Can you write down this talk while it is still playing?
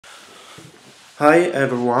Hi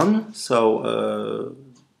everyone.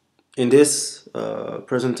 In this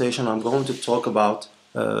presentation I'm going to talk about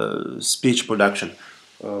speech production,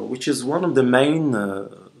 which is one of the main,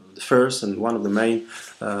 the first and one of the main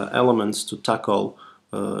elements to tackle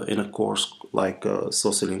in a course like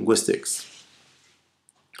sociolinguistics.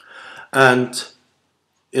 And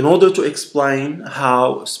in order to explain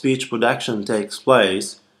how speech production takes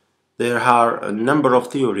place, there are a number of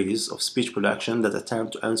theories of speech production that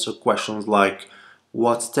attempt to answer questions like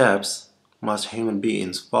what steps must human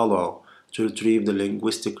beings follow to retrieve the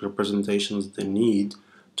linguistic representations they need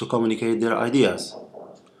to communicate their ideas?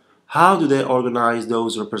 How do they organize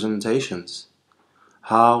those representations?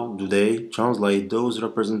 How do they translate those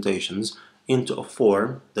representations into a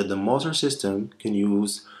form that the motor system can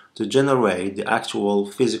use to generate the actual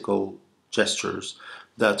physical gestures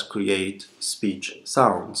that create speech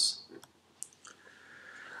sounds?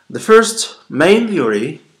 The first main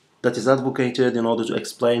theory that is advocated in order to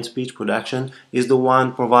explain speech production is the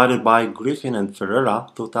one provided by Griffin and Ferreira,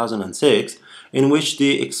 2006, in which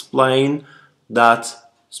they explain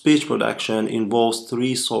that speech production involves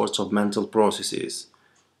three sorts of mental processes.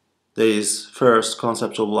 There is first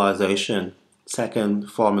conceptualization,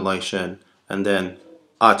 second formulation, and then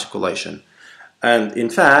articulation. And in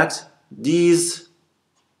fact, these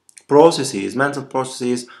processes, mental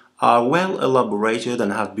processes, are well elaborated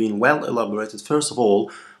and have been well elaborated, first of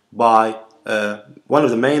all, by one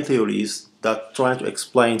of the main theories that try to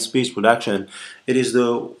explain speech production. It is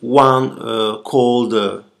the one called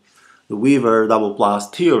the Weaver double plus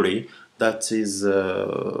theory that is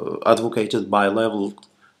advocated by Levelt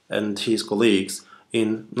and his colleagues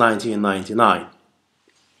in 1999.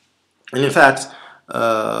 And in fact,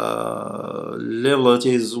 Levelt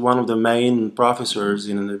is one of the main professors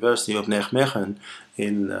in the University of Nijmegen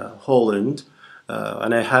in Holland,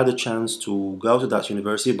 and I had a chance to go to that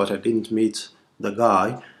university, but I didn't meet the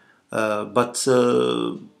guy.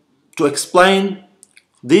 To explain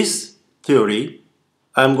this theory,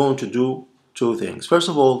 I'm going to do two things. First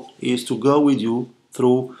of all is to go with you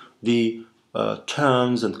through the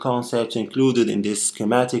terms and concepts included in this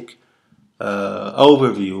schematic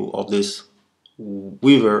overview of this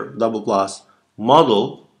Weaver double plus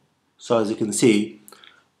model. So as you can see,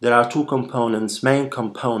 there are two components, main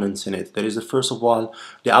components in it. There is, first of all,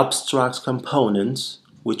 the abstract component,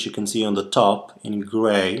 which you can see on the top in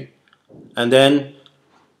gray. And then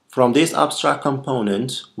from this abstract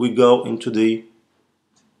component, we go into the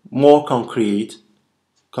more concrete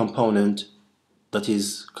component that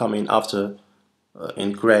is coming after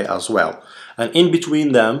in gray as well. And in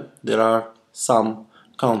between them, there are some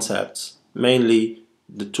concepts. Mainly,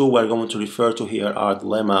 the two we're going to refer to here are the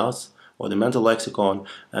lemmas, or the mental lexicon,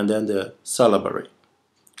 and then the syllabary.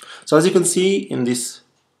 So as you can see in this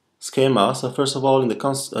schema, so first of all, in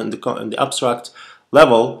the abstract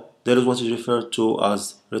level, there is what is referred to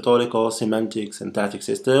as rhetorical, semantic, syntactic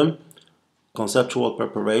system, conceptual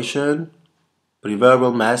preparation,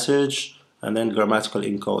 preverbal message, and then grammatical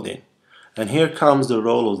encoding. And here comes the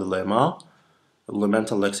role of the lemma, the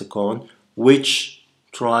mental lexicon, which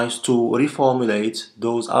tries to reformulate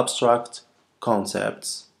those abstract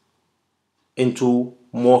concepts into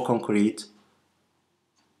more concrete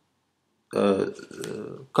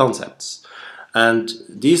concepts. And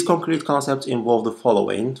these concrete concepts involve the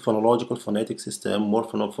following: phonological phonetic system,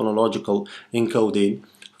 phonological encoding,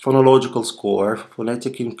 phonological score,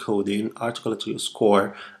 phonetic encoding, articulatory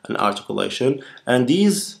score, and articulation. And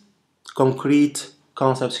these concrete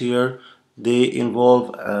concepts here, they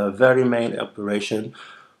involve a very main operation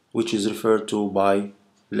which is referred to by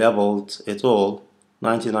Levelt et al.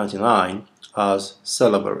 1999 as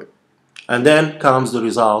syllabary. And then comes the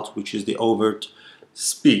result, which is the overt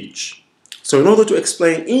speech. So in order to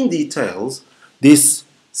explain in details this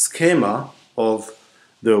schema of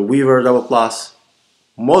the Weaver double plus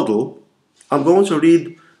model, I'm going to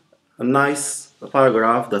read a nice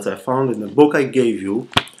paragraph that I found in the book I gave you,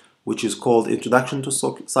 which is called Introduction to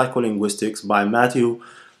Psycholinguistics by Matthew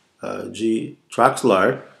G.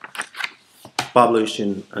 Traxler, published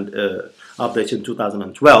and updated in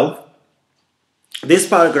 2012. This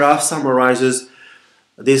paragraph summarizes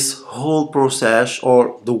this whole process,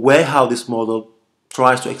 or the way how this model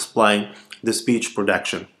tries to explain the speech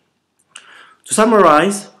production. To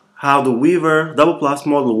summarize how the Weaver double plus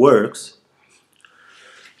model works,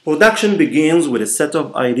 production begins with a set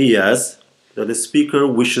of ideas that the speaker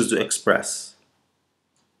wishes to express.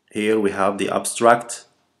 Here we have the abstract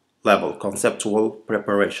level, conceptual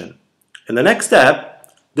preparation. In the next step,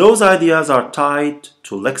 those ideas are tied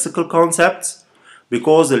to lexical concepts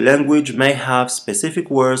because the language may have specific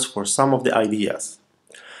words for some of the ideas,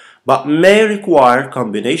 but may require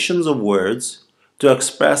combinations of words to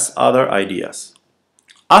express other ideas.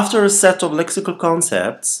 After a set of lexical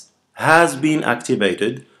concepts has been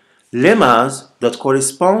activated, lemmas that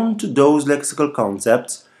correspond to those lexical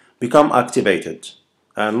concepts become activated.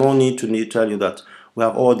 And no need to tell you that we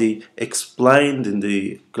have already explained in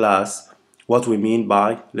the class what we mean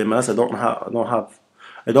by lemmas. I don't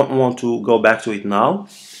want to go back to it now.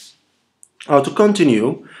 To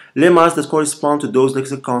continue, lemmas that correspond to those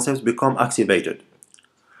lexical concepts become activated.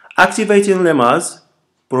 Activating lemmas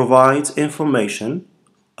provides information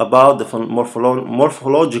about the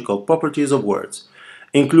morphological properties of words,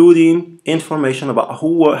 including information about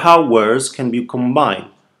how words can be combined.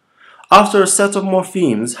 After a set of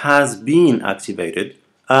morphemes has been activated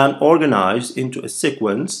and organized into a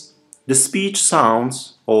sequence, the speech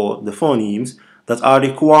sounds or the phonemes that are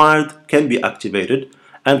required can be activated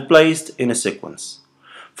and placed in a sequence.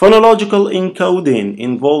 Phonological encoding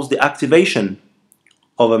involves the activation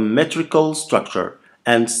of a metrical structure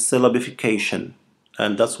and syllabification,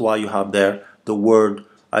 and that's why you have there the word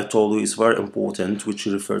I told you is very important, which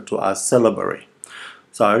you refer to as syllabary.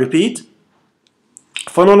 So I repeat,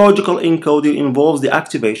 phonological encoding involves the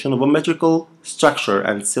activation of a metrical structure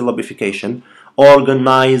and syllabification,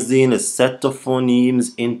 organizing a set of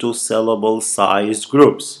phonemes into syllable-sized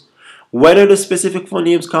groups. Whether the specific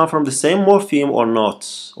phonemes come from the same morpheme or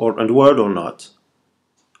not, and word or not.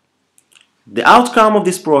 The outcome of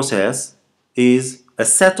this process is a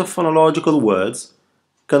set of phonological words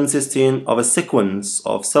consisting of a sequence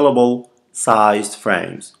of syllable-sized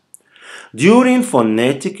frames. During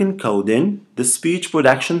phonetic encoding, the speech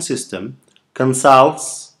production system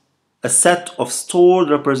consults a set of stored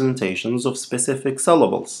representations of specific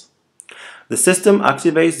syllables. The system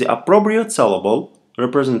activates the appropriate syllable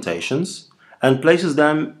representations and places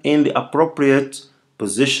them in the appropriate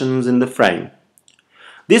positions in the frame.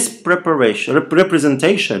 This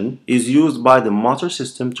representation is used by the motor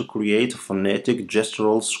system to create a phonetic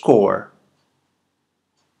gestural score,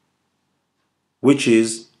 which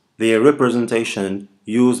is the representation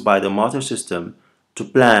used by the motor system to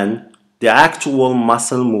plan the actual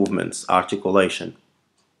muscle movements, articulation,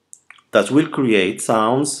 that will create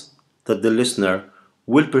sounds that the listener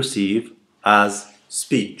will perceive as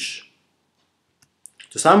speech.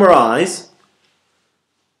 To summarize,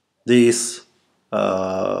 this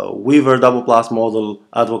Weaver double plus model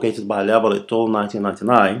advocated by Levelt et al.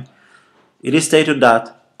 1999, it is stated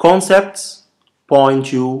that concepts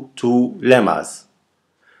point you to lemmas.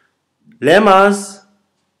 Lemmas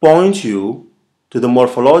point you to the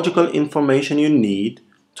morphological information you need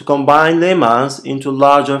to combine lemmas into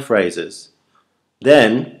larger phrases.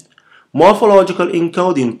 Then, morphological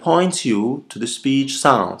encoding points you to the speech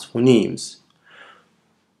sounds, phonemes,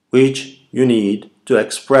 which you need to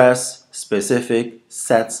express specific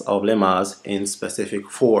sets of lemmas in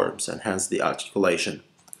specific forms, and hence the articulation.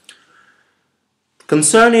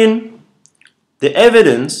 Concerning the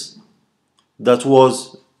evidence that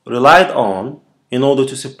was relied on in order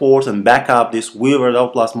to support and back up this Weaver double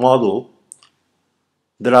plus model,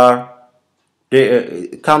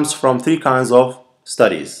 it comes from three kinds of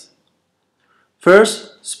studies.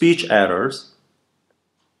 First, speech errors.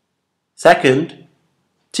 Second,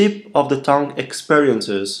 tip of the tongue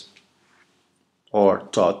experiences, or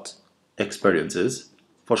TOT experiences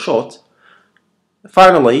for short.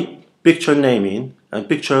 Finally, picture naming and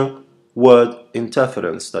picture word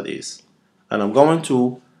interference studies. And I'm going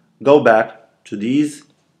to go back to these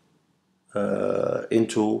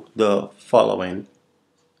into the following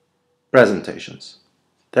presentations.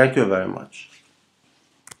 Thank you very much.